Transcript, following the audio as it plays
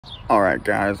Alright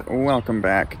guys, welcome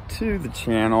back to the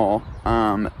channel.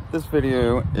 This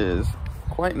video is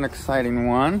quite an exciting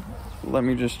one. Let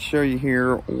me just show you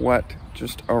here what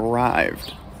just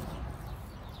arrived.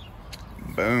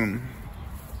 Boom.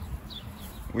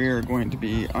 We are going to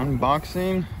be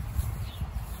unboxing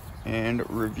and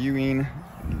reviewing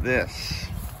this.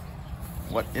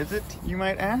 What is it, you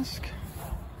might ask?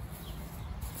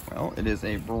 Well, it is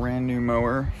a brand new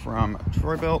mower from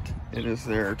Troy-Bilt. It is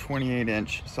their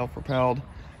 28-inch self-propelled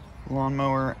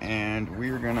lawnmower, and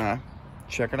we're gonna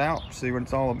check it out, see what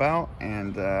it's all about,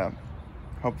 and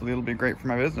hopefully it'll be great for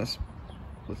my business.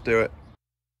 Let's do it.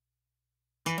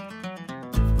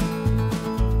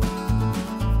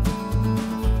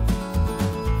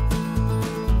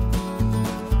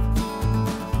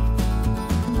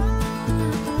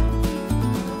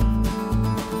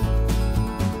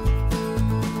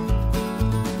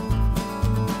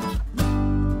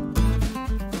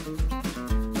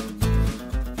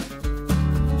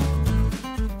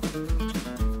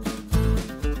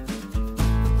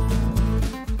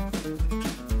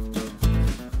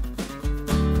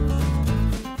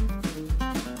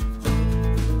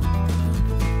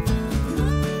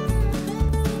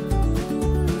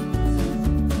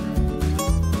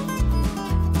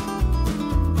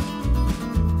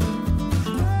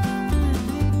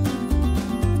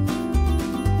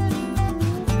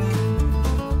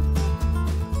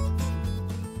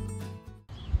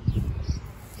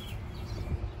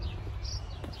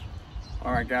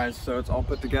 Alright guys, so it's all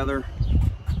put together.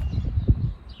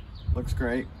 Looks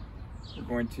great. We're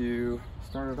going to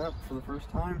start it up for the first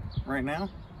time right now.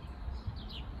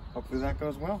 Hopefully that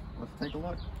goes well. Let's take a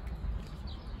look.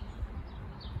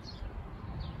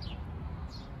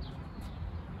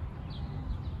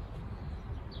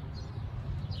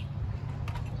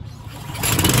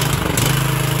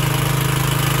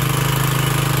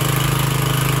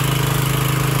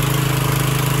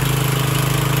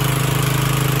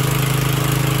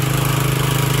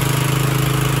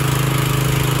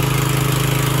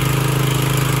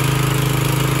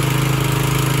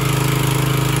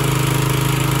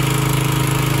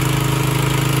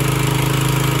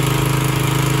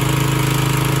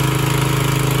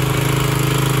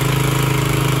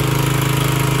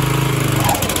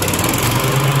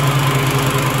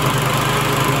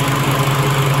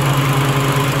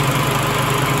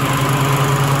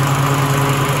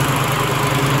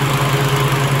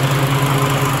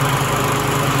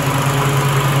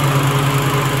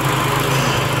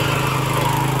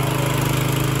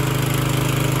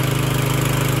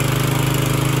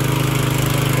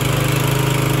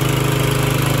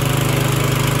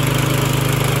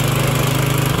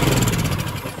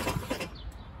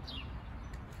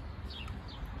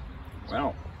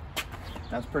 Well,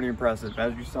 that's pretty impressive.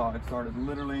 As you saw, it started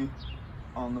literally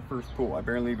on the first pull. I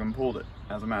barely even pulled it,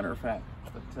 as a matter of fact.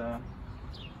 But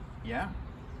yeah,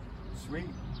 sweet.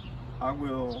 I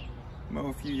will mow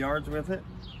a few yards with it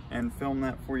and film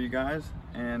that for you guys.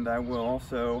 And I will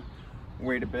also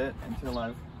wait a bit until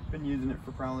I've been using it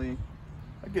for probably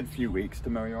a good few weeks to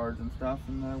mow yards and stuff.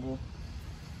 And I will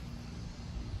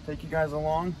take you guys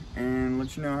along and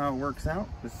let you know how it works out.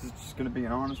 This is just going to be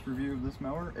an honest review of this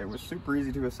mower. It was super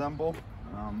easy to assemble.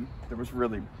 There was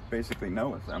really basically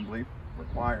no assembly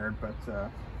required,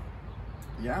 but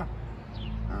yeah,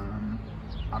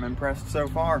 I'm impressed so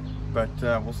far, but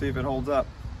we'll see if it holds up.